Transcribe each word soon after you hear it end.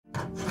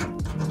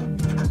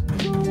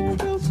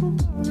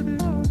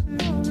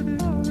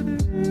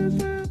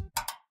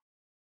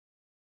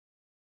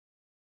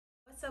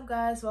up,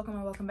 guys?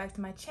 Welcome back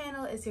to my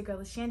channel. It's your girl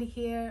Ashanda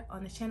here.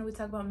 On this channel we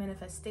talk about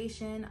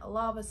manifestation,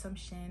 law of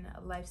assumption,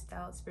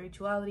 lifestyle,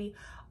 spirituality,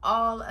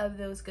 all of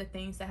those good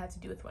things that have to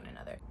do with one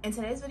another. In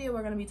today's video we're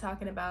going to be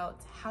talking about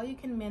how you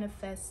can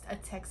manifest a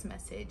text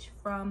message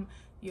from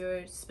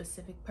your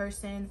specific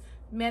person.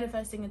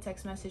 Manifesting a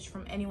text message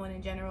from anyone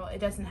in general, it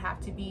doesn't have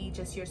to be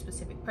just your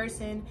specific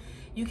person.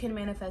 You can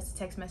manifest a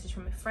text message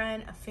from a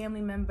friend, a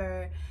family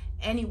member,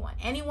 anyone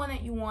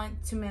that you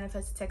want to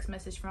manifest a text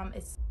message from.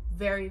 It's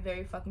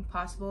very fucking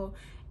possible.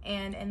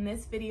 And in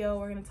this video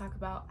we're going to talk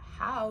about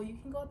how you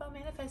can go about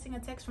manifesting a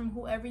text from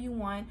whoever you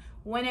want,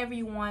 whenever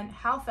you want,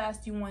 how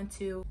fast you want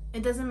to.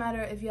 It doesn't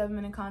matter if you haven't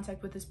been in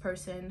contact with this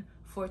person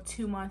for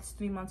 2 months,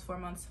 3 months, 4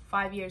 months,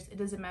 5 years. It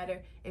doesn't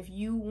matter. If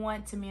you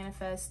want to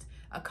manifest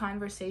a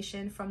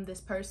conversation from this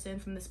person,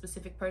 from this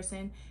specific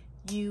person,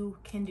 you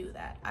can do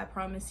that. I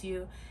promise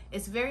you.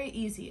 It's very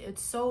easy.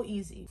 It's so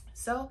easy.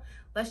 So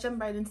let's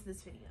jump right into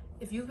this video.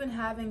 If you've been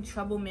having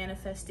trouble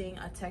manifesting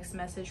a text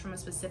message from a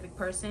specific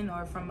person,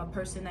 or from a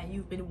person that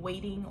you've been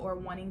waiting or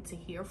wanting to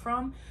hear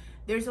from,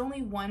 there's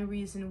only one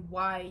reason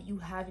why you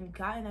haven't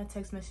gotten that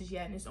text message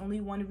yet, and there's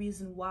only one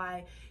reason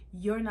why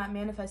you're not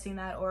manifesting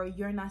that, or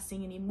you're not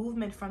seeing any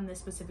movement from this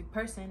specific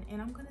person, and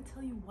I'm going to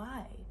tell you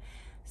why.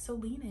 So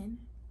lean in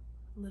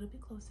a little bit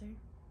closer.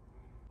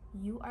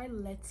 You are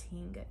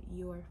letting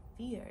your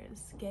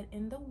fears get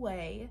in the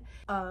way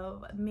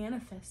of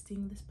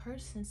manifesting this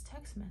person's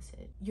text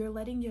message. You're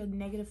letting your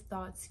negative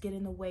thoughts get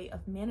in the way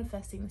of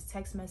manifesting this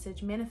text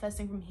message,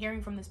 manifesting from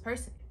hearing from this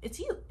person. It's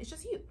you. It's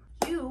just you.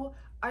 You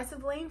are to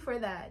blame for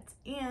that.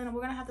 And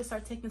we're gonna have to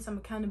start taking some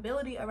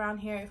accountability around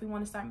here if we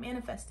want to start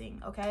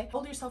manifesting, okay?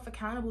 Hold yourself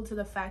accountable to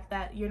the fact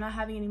that you're not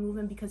having any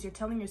movement because you're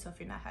telling yourself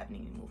you're not having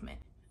any movement.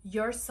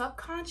 Your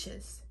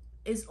subconscious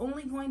is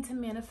only going to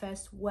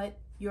manifest what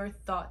your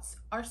thoughts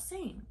are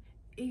saying.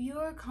 If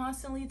you're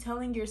constantly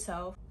telling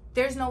yourself,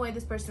 there's no way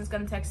this person's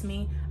gonna text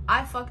me,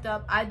 I fucked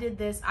up, I did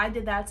this, I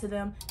did that to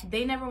them,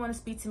 they never want to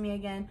speak to me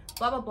again,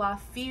 blah blah blah,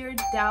 fear,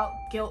 doubt,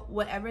 guilt,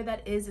 whatever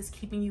that is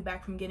keeping you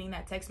back from getting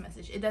that text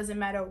message. It doesn't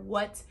matter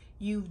what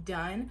you've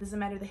done, it doesn't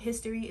matter the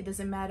history, it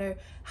doesn't matter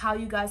how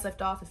you guys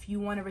left off. If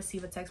you want to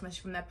receive a text message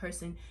from that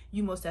person,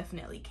 you most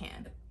definitely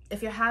can.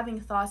 If you're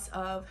having thoughts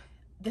of,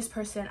 this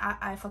person,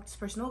 I fucked this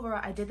person over,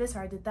 I did this or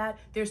I did that,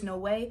 there's no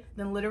way,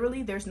 then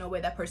literally there's no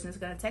way that person is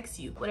going to text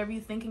you. Whatever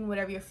you're thinking,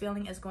 whatever you're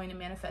feeling is going to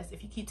manifest.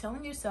 If you keep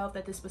telling yourself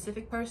that this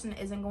specific person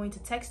isn't going to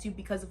text you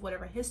because of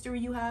whatever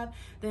history you have,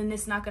 then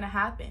it's not going to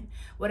happen.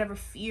 Whatever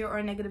fear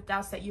or negative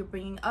doubts that you're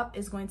bringing up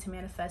is going to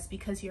manifest,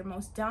 because your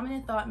most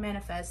dominant thought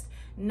manifests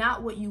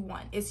not what you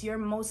want. It's your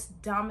most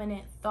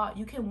dominant thought.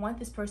 You can want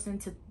this person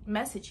to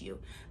message you,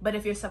 but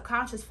if your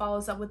subconscious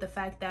follows up with the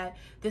fact that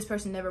this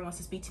person never wants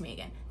to speak to me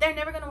again, they're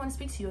never going to want to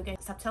speak to you again.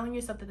 Stop telling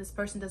yourself that this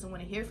person doesn't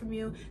want to hear from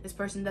you, this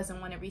person doesn't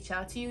want to reach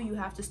out to you. You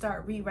have to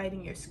start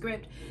rewriting your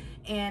script.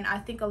 And I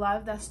think a lot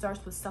of that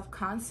starts with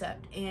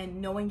self-concept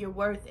and knowing your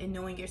worth and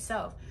knowing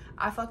yourself.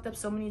 I fucked up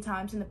so many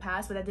times in the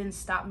past, but that didn't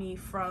stop me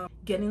from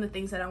getting the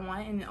things that I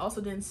want, and it also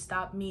didn't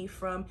stop me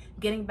from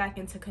getting back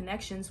into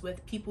connections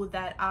with people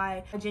that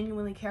I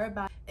genuinely care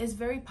about. It's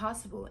very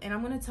possible, and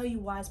I'm going to tell you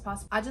why it's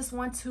possible. I just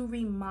want to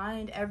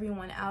remind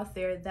everyone out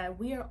there that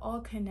we are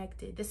all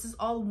connected. This is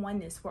all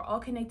oneness. We're all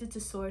connected to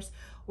source.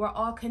 We're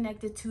all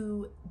connected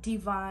to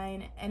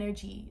divine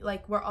energy.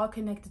 Like, we're all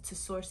connected to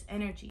source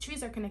energy.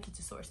 Trees are connected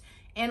to source.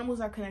 Animals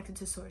are connected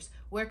to source.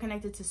 We're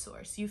connected to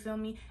source. You feel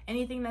me?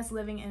 Anything that's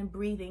living and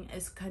breathing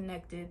is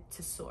connected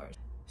to source.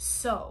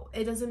 So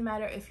it doesn't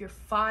matter if you're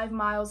 5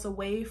 miles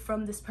away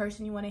from this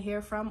person you want to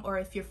hear from, or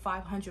if you're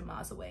 500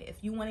 miles away.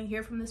 If you want to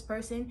hear from this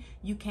person,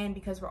 you can,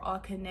 because we're all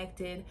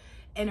connected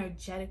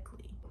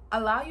energetically.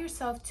 Allow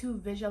yourself to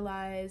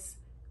visualize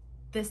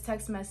this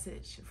text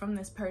message from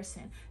this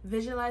person.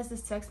 Visualize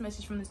this text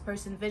message from this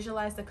person.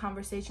 Visualize the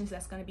conversations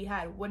that's going to be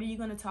had. What are you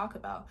going to talk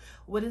about?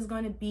 What is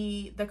going to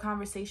be the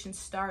conversation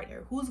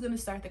starter? Who's going to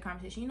start the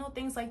conversation? You know,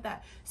 things like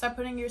that. Start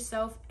putting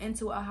yourself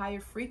into a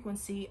higher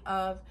frequency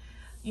of,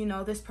 you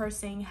know, this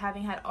person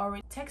having had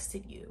already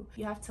texted you.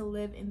 You have to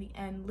live in the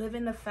end, live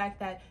in the fact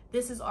that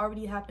this has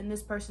already happened.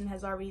 This person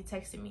has already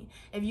texted me.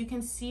 If you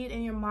can see it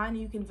in your mind,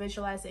 you can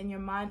visualize it in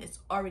your mind, it's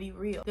already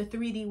real. The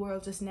 3D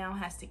world just now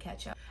has to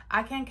catch up.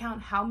 I can't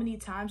count how many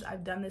times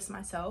I've done this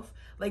myself.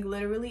 Like,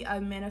 literally,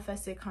 I've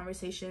manifested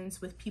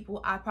conversations with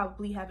people I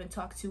probably haven't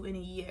talked to in a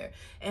year.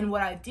 And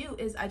what I do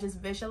is I just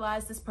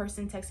visualize this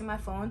person texting my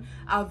phone.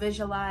 I'll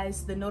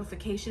visualize the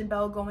notification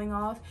bell going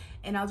off,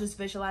 and I'll just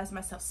visualize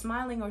myself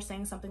smiling or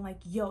saying something like,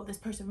 yo, this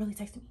person really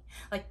texted me.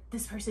 Like,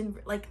 this person,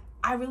 like,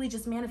 I really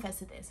just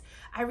manifested this.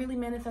 I really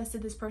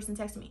manifested this person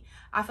texting me.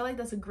 I feel like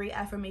that's a great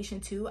affirmation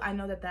too. I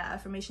know that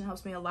affirmation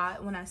helps me a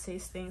lot when I say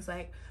things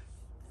like,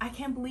 I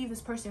can't believe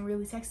this person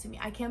really texted me.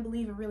 I can't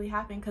believe it really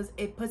happened, because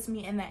it puts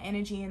me in that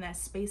energy, in that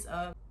space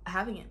of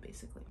having it,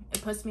 basically.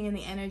 It puts me in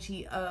the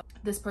energy of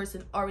this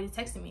person already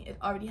texted me. It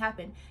already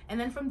happened. And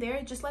then from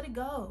there, just let it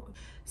go.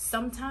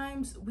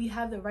 Sometimes we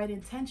have the right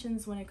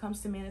intentions when it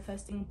comes to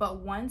manifesting, but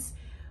once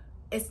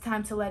it's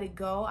time to let it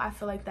go. I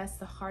feel like that's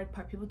the hard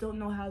part. People don't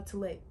know how to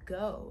let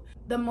go.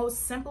 The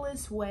most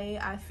simplest way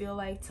I feel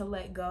like to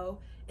let go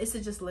is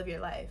to just live your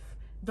life.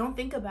 Don't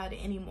think about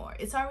it anymore.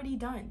 It's already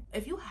done.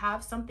 If you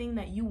have something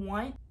that you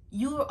want,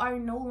 you are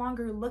no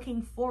longer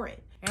looking for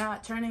it. You're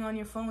not turning on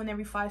your phone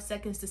every 5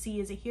 seconds to see,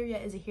 is it here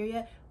yet? Is it here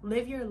yet?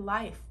 Live your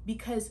life,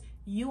 because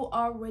you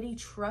already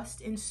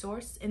trust in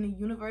source, in the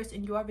universe,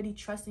 and you already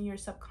trust in your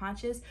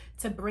subconscious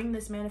to bring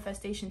this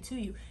manifestation to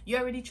you. You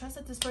already trust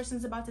that this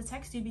person's about to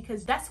text you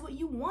because that's what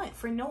you want,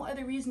 for no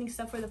other reason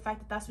except for the fact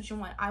that that's what you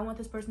want. I want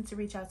this person to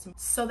reach out to me,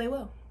 so they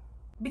will,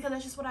 because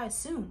that's just what I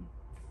assume.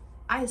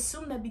 I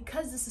assume that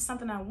because this is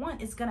something I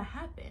want, it's gonna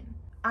happen.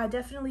 I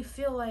definitely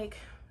feel like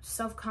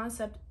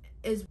self-concept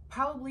is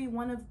probably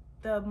one of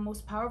the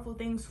most powerful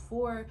things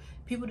for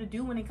people to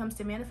do when it comes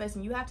to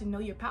manifesting. You have to know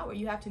your power.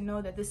 You have to know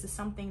that this is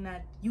something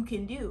that you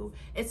can do.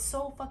 It's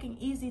so fucking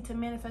easy to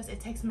manifest a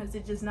text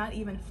message. It's not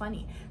even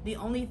funny. The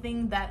only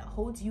thing that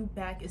holds you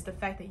back is the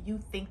fact that you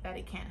think that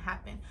it can't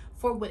happen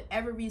for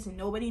whatever reason.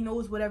 Nobody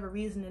knows whatever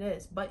reason it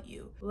is but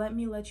you. Let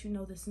me let you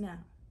know this now.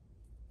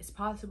 It's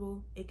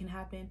possible. It can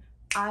happen.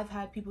 I've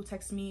had people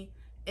text me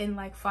in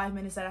like 5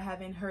 minutes that I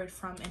haven't heard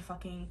from in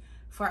fucking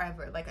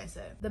forever. Like I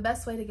said, the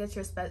best way to get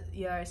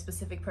your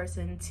specific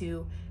person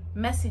to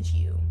message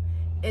you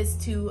is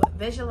to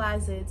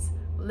visualize it,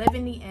 live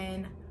in the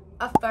end,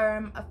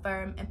 affirm,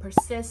 and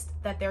persist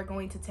that they're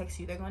going to text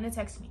you. They're going to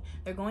text me.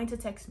 They're going to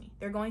text me.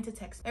 They're going to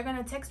text me. They're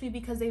going to text me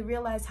because they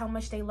realize how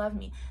much they love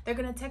me. They're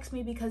going to text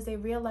me because they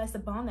realize the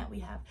bond that we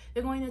have.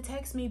 They're going to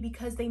text me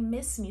because they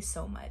miss me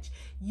so much.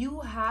 You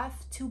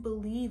have to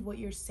believe what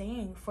you're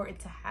saying for it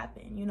to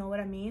happen. You know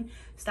what I mean?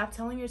 Stop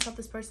telling yourself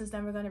this person's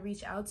never going to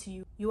reach out to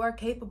you. You are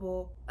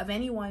capable of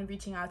anyone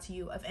reaching out to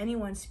you, of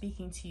anyone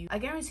speaking to you. I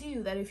guarantee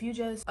you that if you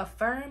just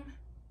affirm,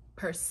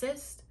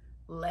 persist,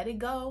 let it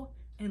go,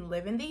 and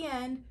live in the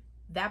end,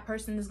 that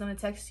person is going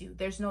to text you.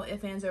 There's no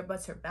ifs, ands, or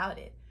buts about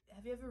it.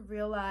 Have you ever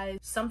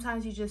realized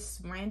sometimes you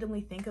just randomly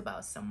think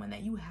about someone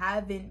that you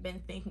haven't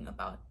been thinking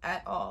about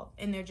at all,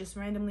 and they're just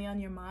randomly on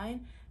your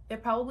mind? They're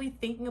probably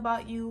thinking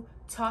about you,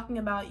 talking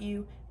about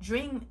you,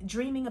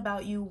 dreaming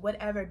about you,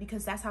 whatever,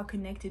 because that's how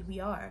connected we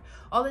are.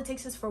 All it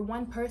takes is for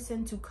one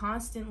person to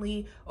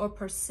constantly or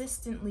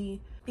persistently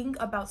think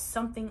about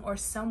something or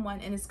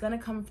someone, and it's gonna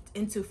come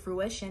into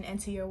fruition,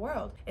 into your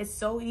world. It's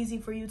so easy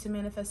for you to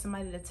manifest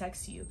somebody to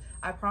text you.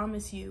 I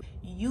promise you.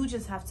 You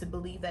just have to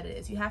believe that it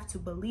is. You have to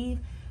believe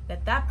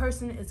that that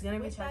person is gonna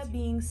reach out to you. With that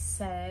being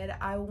said,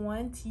 I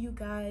want you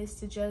guys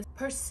to just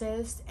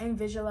persist and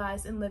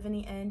visualize and live in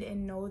the end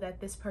and know that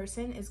this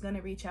person is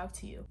gonna reach out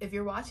to you. If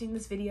you're watching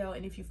this video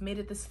and if you've made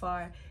it this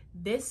far,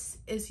 this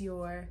is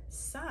your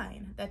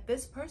sign that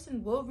this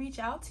person will reach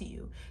out to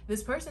you.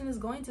 This person is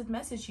going to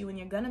message you and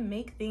you're gonna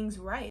make things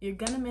right. You're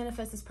gonna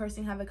manifest this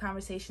person, have a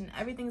conversation.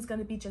 Everything's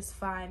gonna be just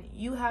fine.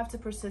 You have to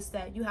persist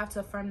that. You have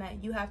to affirm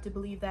that. You have to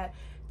believe that.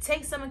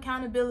 Take some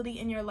accountability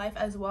in your life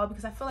as well,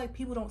 because I feel like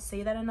people don't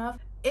say that enough.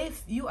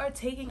 If you are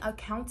taking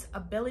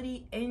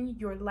accountability in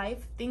your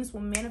life, things will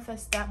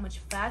manifest that much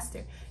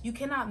faster. You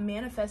cannot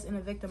manifest in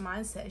a victim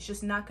mindset. It's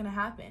just not gonna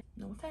happen.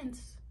 No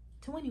offense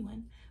to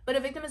anyone, but a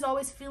victim is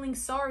always feeling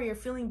sorry or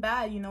feeling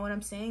bad, you know what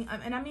I'm saying?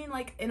 And I mean,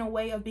 like, in a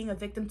way of being a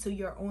victim to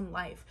your own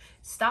life.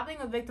 Stop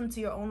being a victim to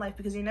your own life,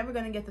 because you're never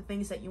going to get the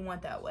things that you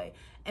want that way.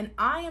 And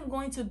I am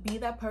going to be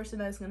that person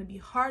that is going to be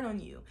hard on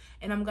you,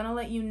 and I'm going to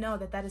let you know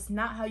that that is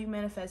not how you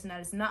manifest, and that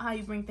is not how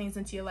you bring things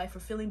into your life for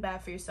feeling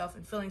bad for yourself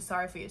and feeling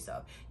sorry for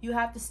yourself. You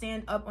have to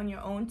stand up on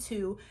your own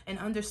too and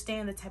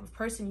understand the type of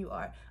person you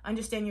are.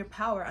 Understand your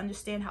power.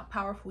 Understand how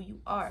powerful you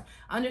are.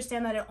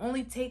 Understand that it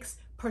only takes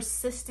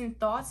persistent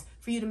thoughts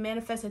for you to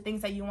manifest the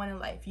things that you want in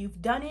life.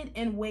 You've done it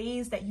in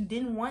ways that you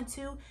didn't want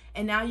to,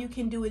 and now you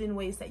can do it in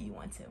ways that you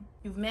want to.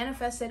 You've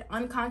manifested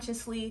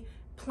unconsciously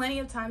plenty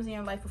of times in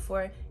your life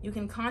before. You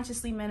can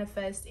consciously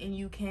manifest, and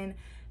you can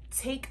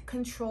take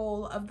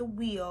control of the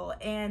wheel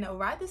and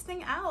ride this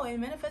thing out and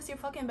manifest your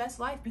fucking best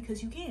life,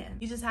 because you can.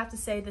 You just have to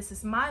say, this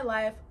is my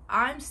life.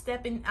 I'm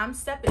stepping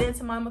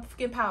into my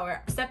motherfucking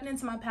power. I'm stepping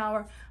into my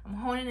power. I'm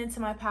honing into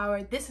my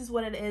power. This is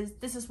what it is.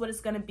 This is what it's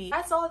gonna be.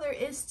 That's all there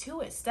is to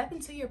it. Step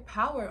into your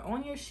power.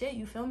 Own your shit.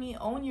 You feel me?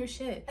 Own your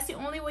shit. That's the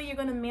only way you're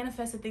gonna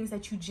manifest the things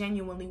that you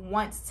genuinely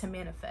want to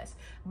manifest.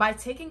 By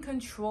taking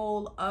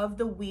control of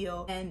the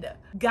wheel and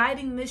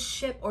guiding this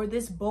ship or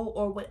this boat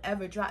or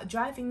whatever,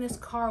 driving this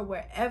car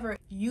wherever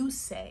you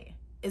say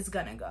is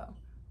gonna go.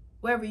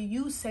 Wherever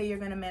you say you're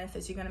gonna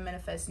manifest, you're gonna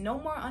manifest. No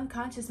more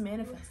unconscious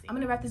manifesting. I'm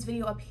gonna wrap this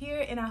video up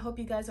here, and I hope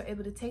you guys are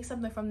able to take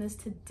something from this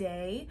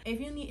today.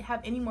 If you have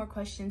any more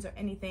questions or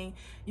anything,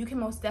 you can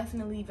most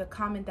definitely leave a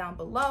comment down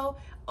below.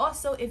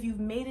 Also, if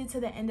you've made it to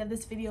the end of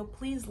this video,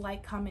 please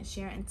like, comment,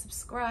 share, and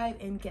subscribe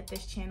and get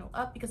this channel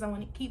up, because I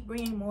want to keep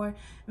bringing more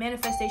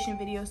manifestation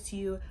videos to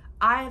you.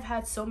 I have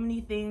had so many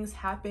things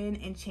happen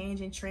and change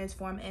and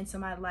transform into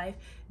my life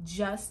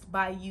just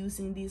by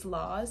using these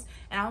laws.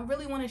 And I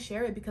really want to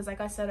share it because,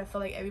 like I said, I feel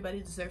like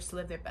everybody deserves to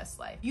live their best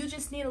life. You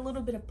just need a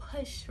little bit of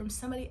push from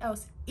somebody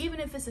else, even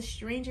if it's a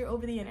stranger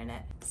over the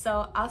internet.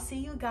 So I'll see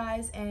you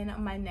guys in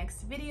my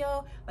next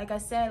video. Like I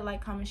said,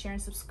 like, comment, share,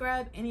 and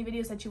subscribe. Any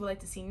videos that you would like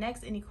to see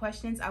next, any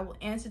questions, I will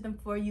answer them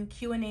for you.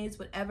 Q&As,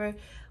 whatever.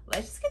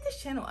 Let's just get this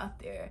channel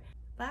up there.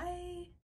 Bye.